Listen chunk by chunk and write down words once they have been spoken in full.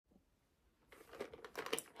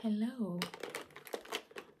Hello,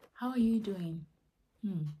 how are you doing?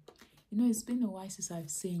 You know, it's been a while since I've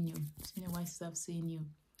seen you. It's been a while since I've seen you.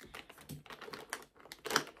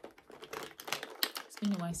 It's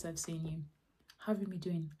been a while since I've seen you. How have you been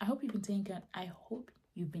doing? I hope you've been taking care. I hope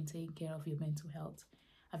you've been taking care of your mental health.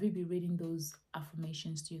 Have you been reading those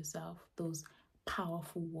affirmations to yourself? Those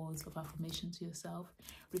powerful words of affirmation to yourself,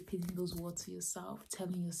 repeating those words to yourself,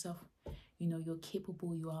 telling yourself, you know, you're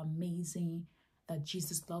capable, you are amazing, that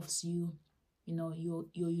Jesus loves you, you know, you're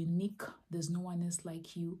unique, there's no one else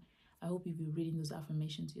like you. I hope you've been reading those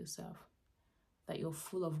affirmations to yourself, that you're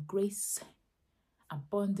full of grace,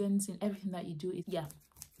 abundance in everything that you do. Yeah,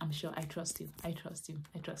 I'm sure. I trust you. I trust you.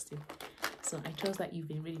 I trust you. So I trust that you've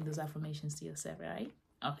been reading those affirmations to yourself, right?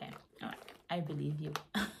 Okay, all right, I believe you.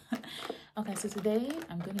 Okay, so today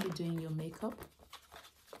I'm going to be doing your makeup.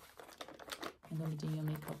 I'm going to be doing your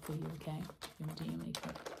makeup for you, okay? I'm going to do your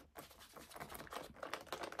makeup.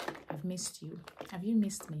 I've missed you. Have you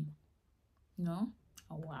missed me? No?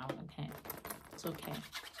 Oh, wow, okay. It's okay.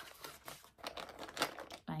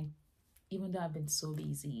 Like, even though I've been so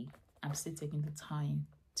busy, I'm still taking the time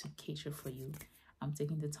to cater for you. I'm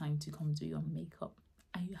taking the time to come do your makeup.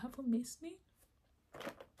 And you haven't missed me?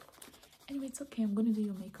 Anyway, it's okay. I'm going to do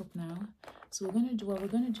your makeup now. So what we're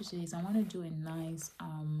going to do today is I want to do a nice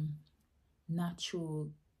natural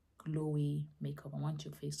glowy makeup. I want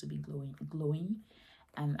your face to be glowing,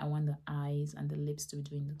 and I want the eyes and the lips to be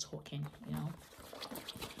doing the talking, you know.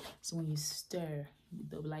 So when you stir,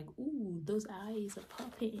 they'll be like, ooh, those eyes are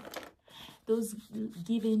popping. Those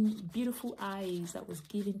giving beautiful eyes that was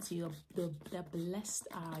given to you, the blessed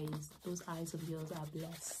eyes. Those eyes of yours are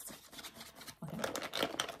blessed. Okay.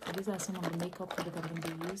 So these are some of the makeup products I'm going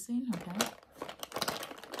to be using, okay?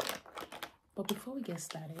 But before we get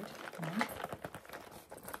started, right,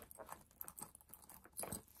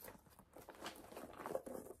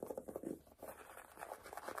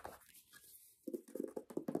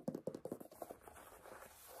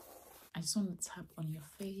 I just want to tap on your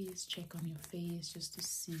face, check on your face, just to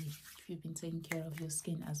see if you've been taking care of your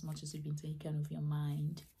skin as much as you've been taking care of your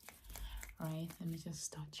mind. All right, let me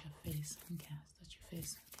just touch your face. Okay, let's touch your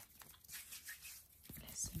face.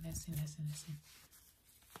 Listen.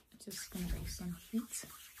 I'm just gonna put some heat.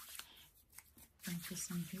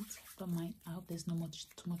 Don't mind. I hope there's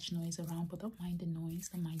too much noise around, but don't mind the noise.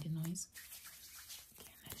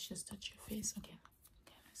 Okay, let's just touch your face. Okay,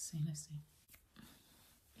 let's see.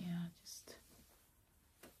 Yeah,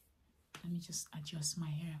 let me just adjust my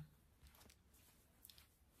hair.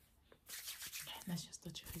 Okay, let's just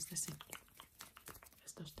touch your face. Let's see.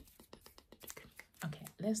 Let's touch. Okay,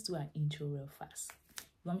 let's do our intro real fast.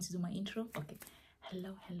 You want me to do my intro? Okay.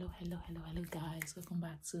 Hello guys. Welcome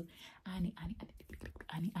back to Annie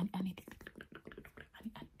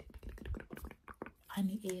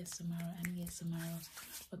ASMR.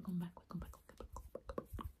 Welcome back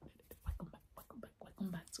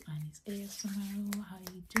to Annie's ASMR. How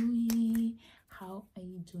are you doing? How are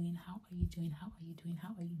you doing? I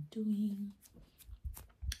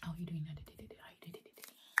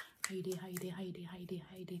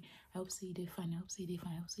hope so you did fine. How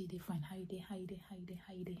you did.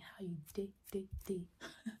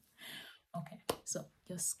 Okay, so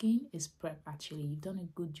your skin is prepped. Actually, you've done a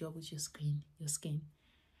good job with your skin. You've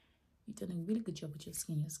done a really good job with your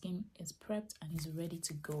skin. Your skin is prepped and is ready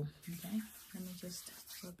to go. Okay, let me just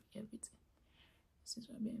rub everything.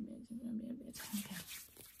 Okay,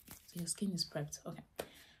 so your skin is prepped. Okay,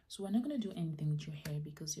 so we're not going to do anything with your hair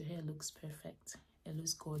because your hair looks perfect. It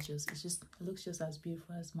looks gorgeous. It looks just as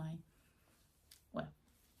beautiful as mine. Well,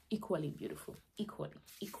 equally beautiful. Equally.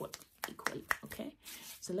 Okay,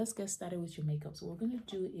 so let's get started with your makeup. So what we're going to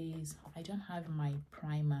do is, I don't have my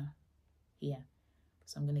primer here,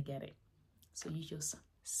 so I'm going to get it. So you just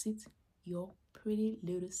sit your pretty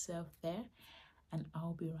little self there, and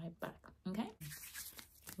I'll be right back. Okay,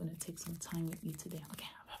 I'm going to take some time with you today. Okay,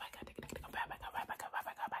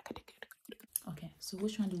 okay, so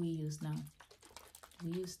which one do we use now? Do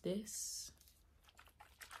we use this,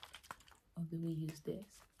 or do we use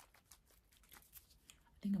this?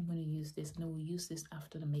 I think I'm going to use this, and then we'll use this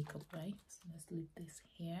after the makeup, right? So let's leave this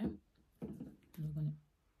here, and we're going to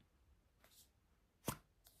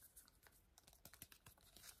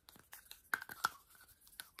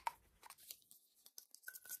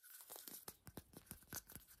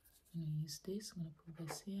use this. I'm going to put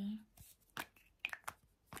this here.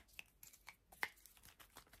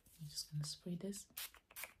 I'm just going to spray this.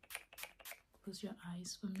 Close your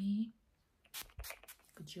eyes for me.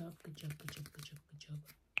 Good job. I'm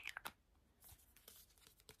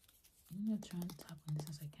going to try and tap on this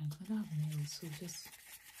as I can, because I don't have nails, so just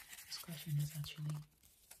scratching this actually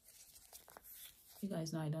You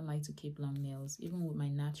guys know I don't like to keep long nails. Even with my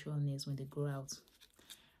natural nails, when they grow out,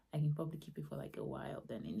 I can probably keep it for like a while,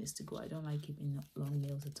 then it needs to go. I don't like keeping long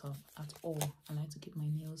nails at all. I like to keep my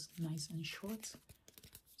nails nice and short.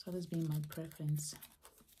 So that's been my preference.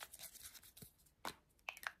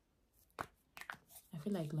 I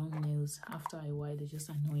feel like long nails, after a while, they just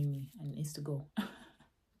annoy me and it needs to go.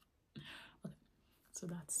 Okay, so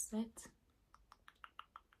that's set.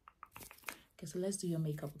 Okay, so let's do your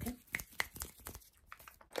makeup, okay?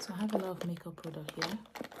 So I have a lot of makeup product here.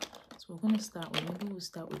 So we're going to start with, maybe we'll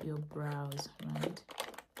start with your brows, right?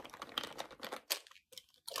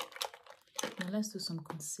 Now let's do some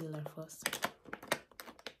concealer first.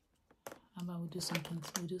 How about we'll do some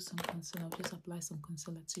concealer. I'll just apply some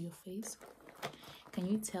concealer to your face. Can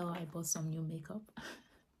you tell I bought some new makeup?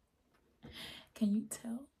 Can you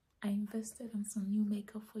tell I invested in some new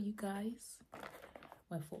makeup for you guys?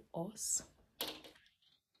 Well, for us.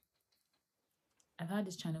 I've had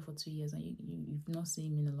this channel for 2 years and you've not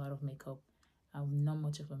seen me in a lot of makeup. I'm not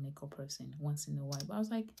much of a makeup person once in a while. But I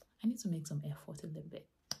was like, I need to make some effort a little bit.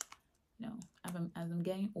 You know, as I'm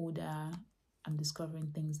getting older, I'm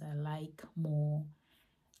discovering things that I like more.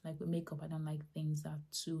 Like with makeup, I don't like things that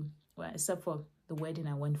too, well, except for the wedding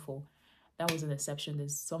I went for. That was an exception.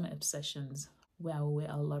 There's some obsessions where I will wear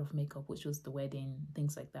a lot of makeup, which was the wedding,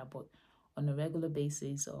 things like that. But on a regular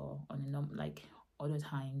basis or on a like other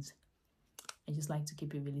times, I just like to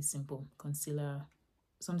keep it really simple. Concealer,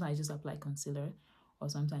 sometimes I just apply concealer, or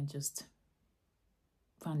sometimes just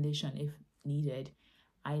foundation if needed.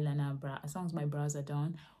 Eyeliner, brow, as long as my brows are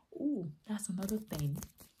done. Ooh, that's another thing.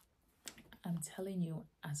 I'm telling you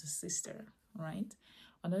as a sister, right?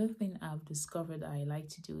 Another thing I've discovered I like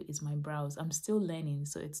to do is my brows. I'm still learning,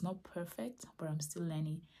 so it's not perfect, but I'm still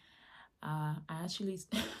learning. I actually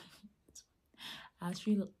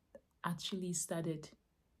started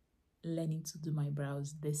learning to do my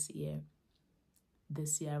brows this year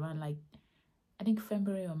around, like, I think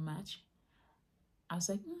February or March. I was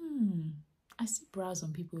like, I see brows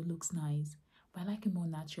on people, it looks nice, but I like it more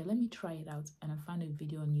natural. Let me try it out. And I found a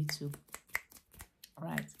video on YouTube,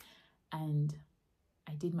 right? And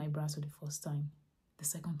I did my brows for the first time. The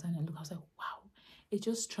second time I was like, wow, it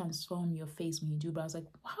just transforms your face when you do brows. Like,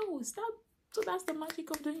 wow, so that's the magic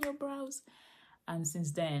of doing your brows. And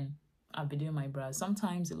since then, I've been doing my brows.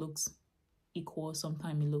 Sometimes it looks equal,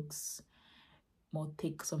 sometimes it looks more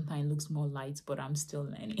thick, sometimes it looks more light, but I'm still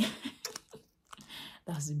learning.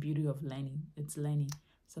 That's the beauty of learning. It's learning.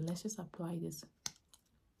 So let's just apply this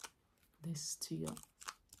to your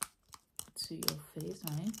face,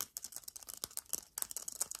 right?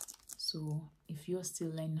 So if you're still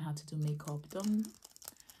learning how to do makeup, don't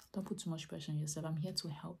put too much pressure on yourself. I'm here to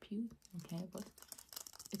help you, okay? But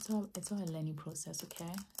it's all a learning process,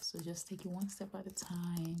 okay? So just take it one step at a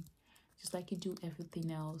time, just like you do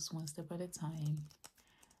everything else, one step at a time.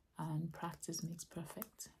 And practice makes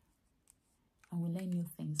perfect. And we learn new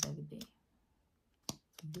things every day.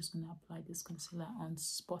 So I'm just going to apply this concealer on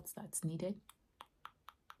spots that's needed.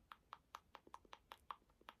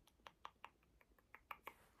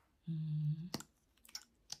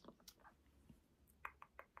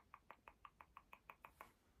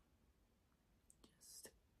 Just a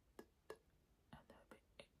little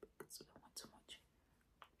bit, because we don't want too much.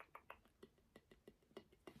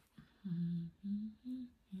 I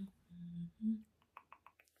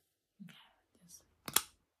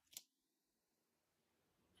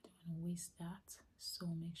don't want to waste that, so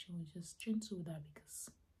make sure we just gentle with that, because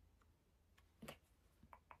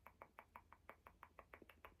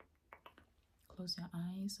close your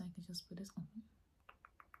eyes so I can just put this on.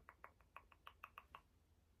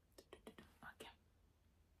 Okay,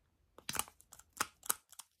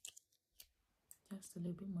 just a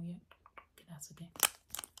little bit more. Okay, that's okay.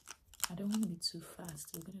 I don't want to be too fast.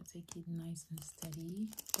 We're going to take it nice and steady,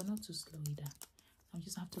 but not too slow either. I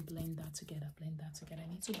just have to blend that together, I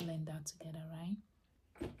need to blend that together, right?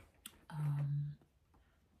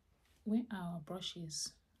 Where are our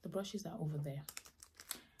brushes? The brushes are over there.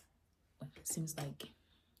 Well, it seems like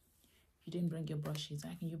you didn't bring your brushes.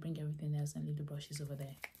 How can you bring everything else and leave the brushes over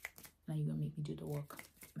there? Now you're going to make me do the work.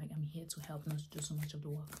 Like, I'm here to help, not to do so much of the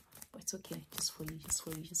work. But it's okay. Just for you.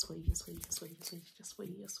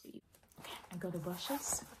 Okay, I got the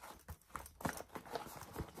brushes.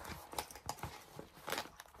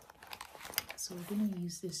 So we're going to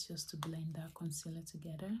use this just to blend that concealer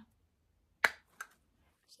together.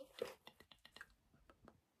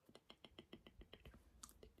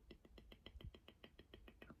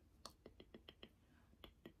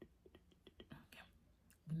 Okay,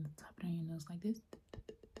 I'm going to tap it on your nose like this.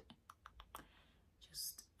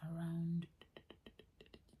 Just around.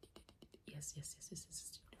 Yes.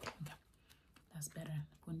 Okay, that's better.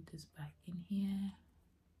 Put this back in here.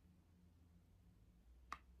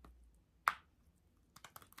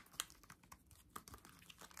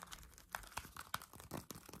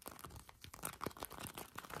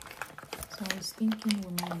 So I was thinking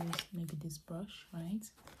we might use maybe this brush,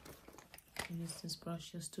 right? Use this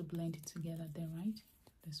brush just to blend it together there, right?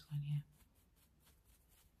 This one here.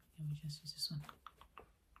 And we just use this one.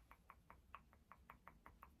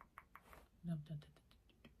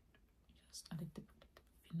 Just at the tip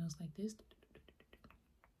of your nose like this.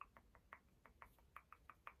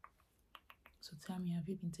 So tell me, have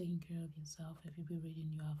you been taking care of yourself? Have you been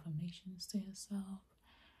reading your affirmations to yourself?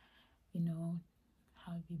 You know,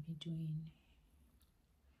 how have you been doing?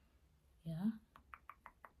 Yeah?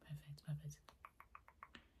 Perfect.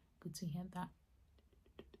 Good to hear that.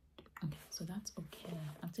 Okay, so that's okay.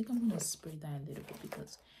 I think I'm going to spray that a little bit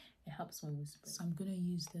because it helps when we spray. So I'm going to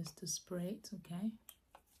use this to spray it, okay?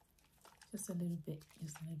 Just a little bit,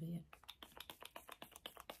 yeah.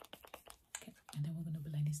 Okay, and then we're going to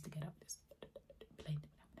blend this together with this. Blend.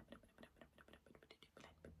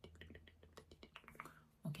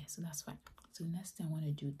 Okay, so that's fine. So the next thing I want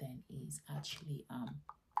to do then is actually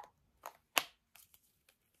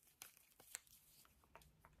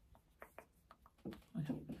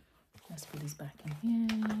let's put this back in here.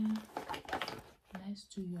 Let's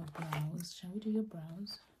do your brows. Shall we do your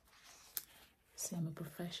brows? See, I'm a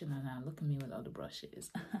professional now. Look at me with all the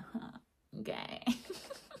brushes. Okay.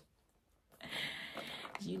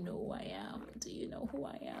 You know who I am. Do you know who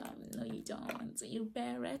I am? No, you don't. You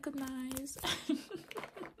better recognize.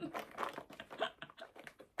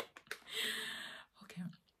 Okay.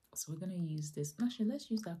 So we're going to use this. Actually,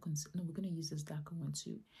 let's use that. No, we're going to use this darker one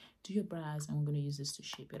to do your brows, and we're going to use this to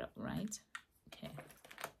shape it up, right? Okay.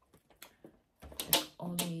 It's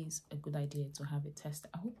always a good idea to have it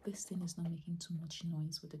tested. I hope this thing is not making too much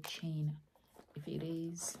noise with the chain. If it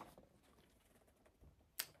is,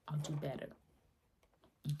 I'll do better.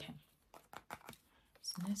 Okay.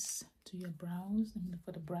 So let's do your brows. And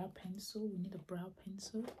for the brow pencil, we need a brow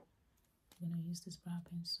pencil. We're going to use this brow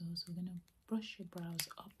pencil. So we're going to brush your brows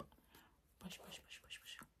up. Brush. Brush.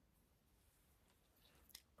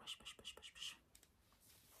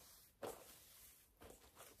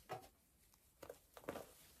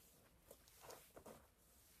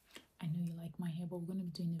 I know you like my hair, but we're going to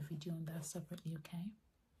be doing a video on that separately, okay?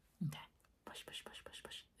 Okay. Brush.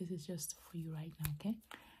 This is just for you right now, okay?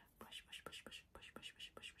 Brush.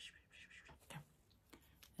 Okay.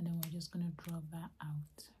 And then we're just going to draw that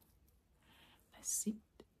out. Let's see.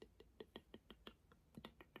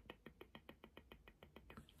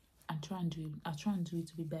 I'll try and do it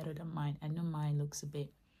to be better than mine. I know mine looks a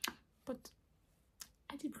bit, but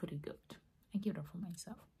I did pretty good. I give it up for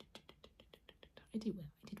myself. I did well.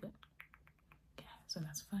 Okay, so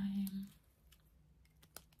that's fine.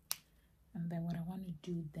 And then what I want to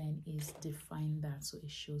do then is define that so it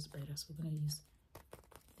shows better. So we're going to use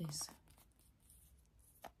this.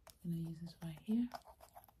 I'm going to use this right here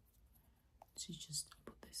to just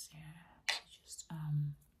put this here. To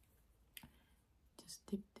just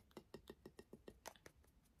dip.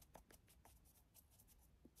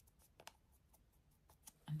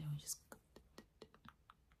 And then we just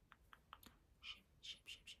shape.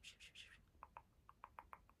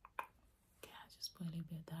 Okay, I'll just put a little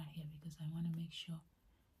bit of that here because I want to make sure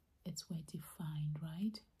it's well defined,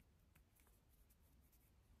 right?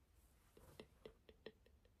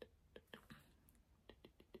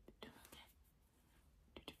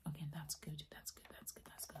 Okay, that's good.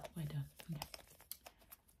 Well done. Okay.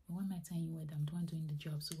 But why am I telling you well done? I'm doing the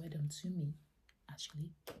job, so well done to me,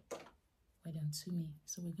 actually. Well done to me.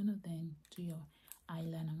 So we're gonna then do your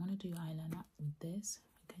eyeliner. I want to do your eyeliner with this.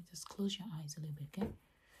 Okay, just close your eyes a little bit, okay?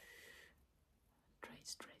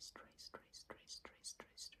 Trace.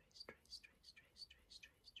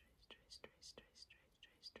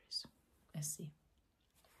 Let's see.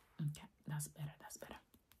 Okay, that's better.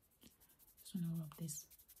 Just want to rub this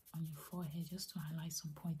on your forehead just to highlight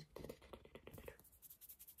some point.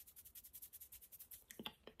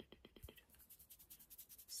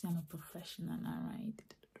 See, I'm a professional now, right?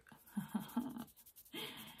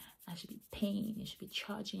 I should be paying. You should be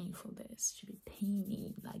charging you for this. You should be paying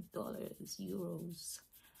me like dollars, euros,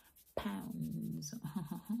 pounds.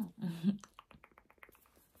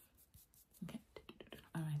 Okay.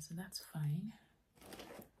 All right, so that's fine.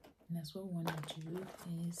 And that's what we want to do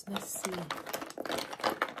is, let's see.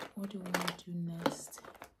 What do we want to do next?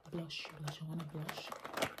 Blush. I want to blush.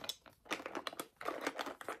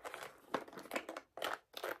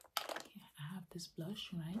 Okay, I have this blush,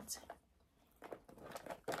 right?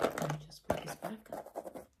 Let me just put this back.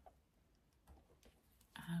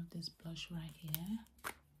 this blush right here.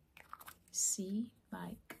 See,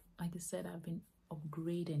 like I said, I've been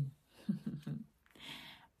upgrading.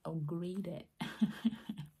 Upgraded.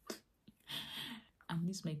 And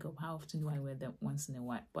this makeup, how often do I wear them? Once in a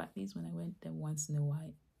while. But at least when I wear them once in a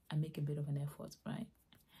while, I make a bit of an effort, right?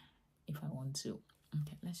 If I want to.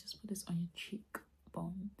 Okay, let's just put this on your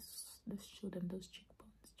cheekbones. Let's show them those cheekbones.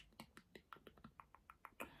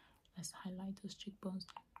 Let's highlight those cheekbones.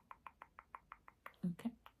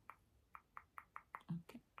 Okay.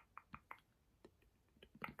 Okay.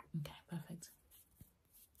 Okay, perfect.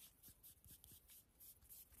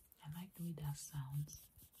 I like the way that sounds.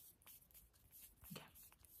 Okay.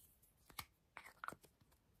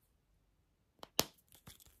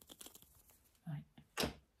 Right.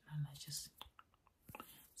 Now let's just.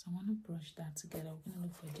 So I want to brush that together. We're going to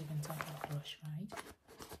look for a different type of brush, right?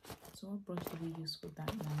 So what brush do we use for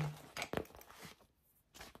that now?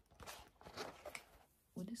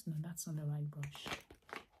 Well, this, no, that's not the right brush.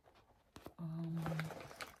 I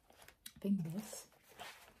think this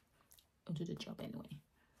will do the job anyway.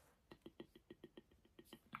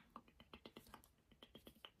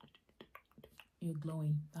 You're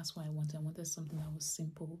glowing. That's what I wanted. I wanted something that was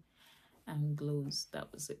simple and glows.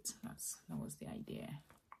 That was it. That was the idea.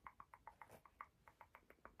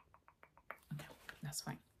 Okay, that's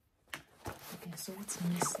fine. Okay, so what's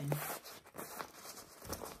missing?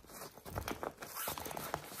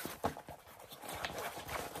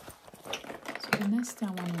 So the next thing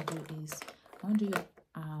I want to do is I want to do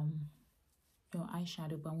your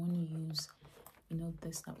eyeshadow, but I want to use, you know,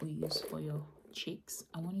 this that we use for your cheeks.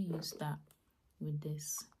 I want to use that with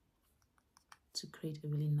this to create a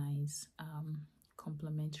really nice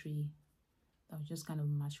complementary that will just kind of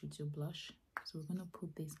match with your blush. So we're going to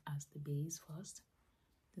put this as the base first.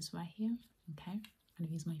 This right here. Okay, I'm going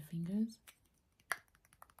to use my fingers.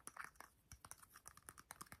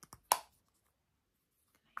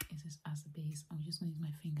 Use this as the base. I'm just going to use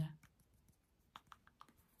my finger.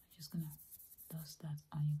 I'm just going to dust that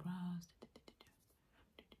on your brows.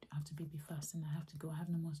 I have to be fast and I have to go. I have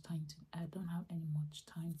no much time to, I don't have any much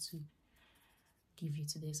time to give you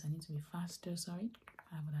to this. I need to be faster. Sorry,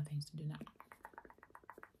 I have other things to do now. I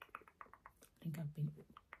think I've been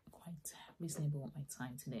quite reasonable with my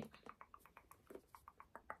time today.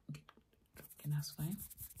 Okay, that's fine.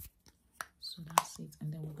 So that's it.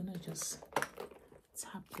 And then we're gonna just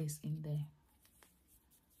tap this in there.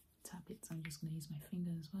 Tap it. So I'm just gonna use my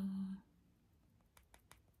finger as well.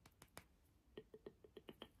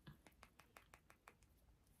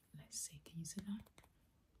 Let's see, can you see that?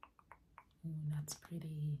 Oh, that's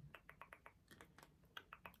pretty.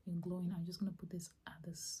 You're glowing. I'm just gonna put this at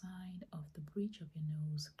the side of the bridge of your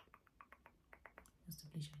nose. Just to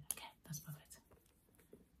bleach it. Okay, that's perfect.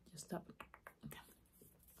 Just stop. Okay.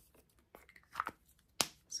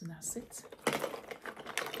 So that's it.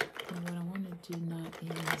 And what I want to do now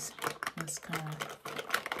is mascara.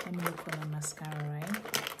 Let me look for my mascara, right?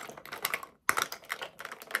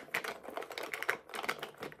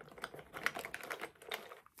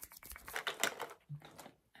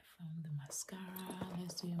 I found the mascara.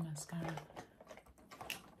 Let's do your mascara.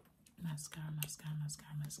 Mascara.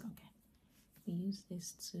 Okay. We use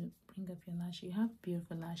this to bring up your lashes. You have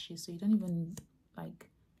beautiful lashes, so you don't even like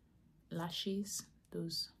lashes,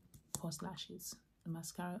 those false lashes. The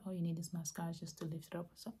mascara, all you need is mascara just to lift it up.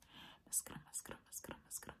 So mascara.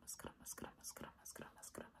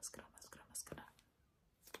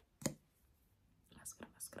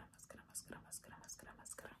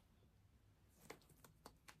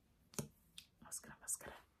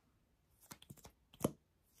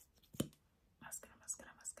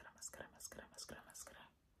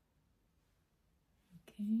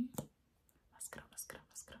 Okay. Mascara.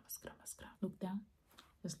 Look down.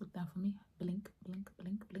 Just look down for me. Blink.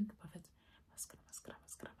 Perfect. Mascara.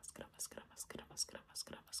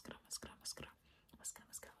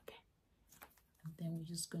 Okay. And then we're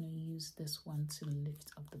just gonna use this one to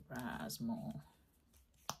lift up the brows more.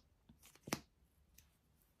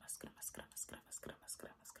 Mascara.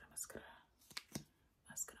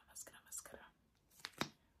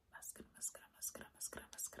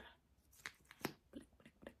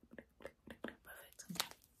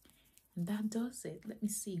 That does it. Let me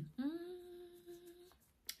see.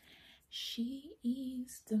 She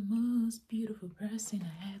is the most beautiful person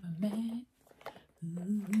I ever met.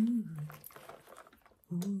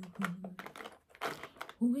 Ooh.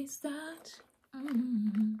 Who is that?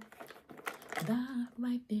 That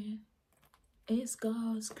right there is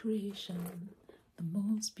God's creation. The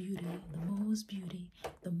most beauty.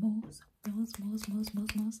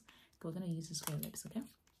 We're gonna use this for your lips, okay?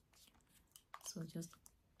 So just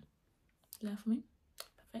do that for me.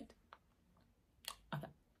 Perfect.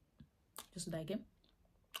 do that again.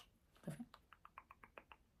 Perfect.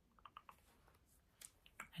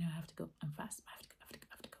 I know I have to go. I'm fast. I have to go.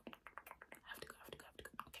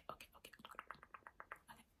 Okay.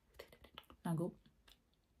 Now go.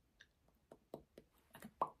 Okay.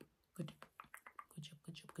 Good job.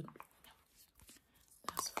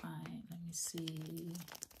 That's fine. Let me see.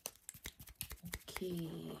 Okay.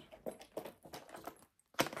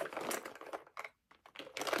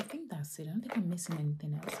 I think that's it. I don't think I'm missing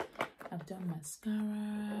anything else. I've done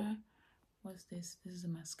mascara. What's this? This is a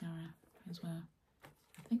mascara as well.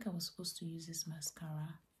 I think I was supposed to use this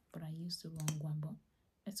mascara, but I used the wrong one, but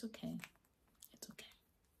it's okay. It's okay.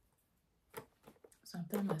 So I've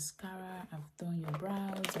done mascara, I've done your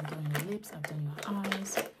brows, I've done your lips, I've done your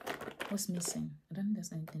eyes. What's missing? I don't think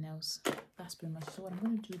there's anything else. That's pretty much. So what I'm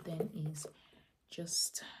going to do then is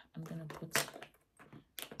just, I'm going to put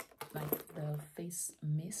like the face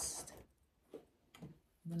mist.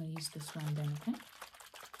 I'm going to use this one then, okay?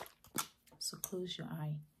 So close your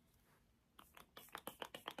eye.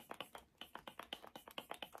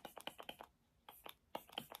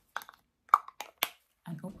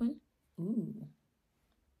 And open. Ooh,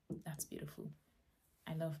 that's beautiful.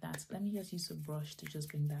 I love that. Let me just use a brush to just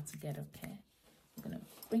bring that together, okay? I'm gonna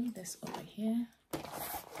bring this over here.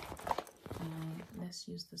 And let's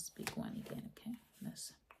use this big one again, okay?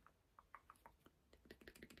 Let's.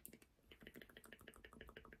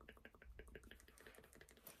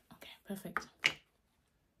 Okay, perfect.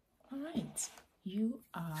 All right, you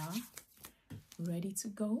are ready to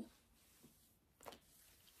go.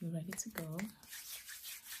 You're ready to go.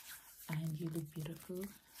 And you look beautiful.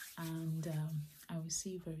 And I will see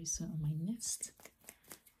you very soon on my nest.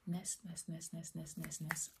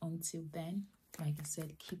 Until then, like I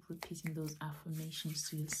said, keep repeating those affirmations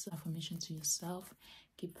to yourself.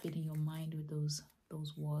 Keep feeding your mind with those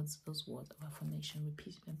words of affirmation.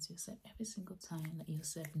 Repeat them to yourself every single time. Let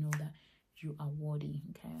yourself know that you are worthy.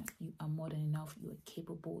 Okay, you are more than enough. You are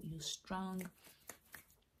capable. You're strong.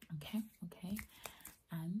 Okay.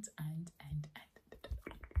 And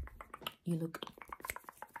you look.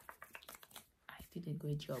 I did a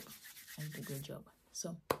great job.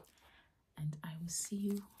 So, and I will see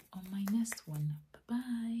you on my next one. Bye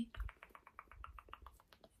bye.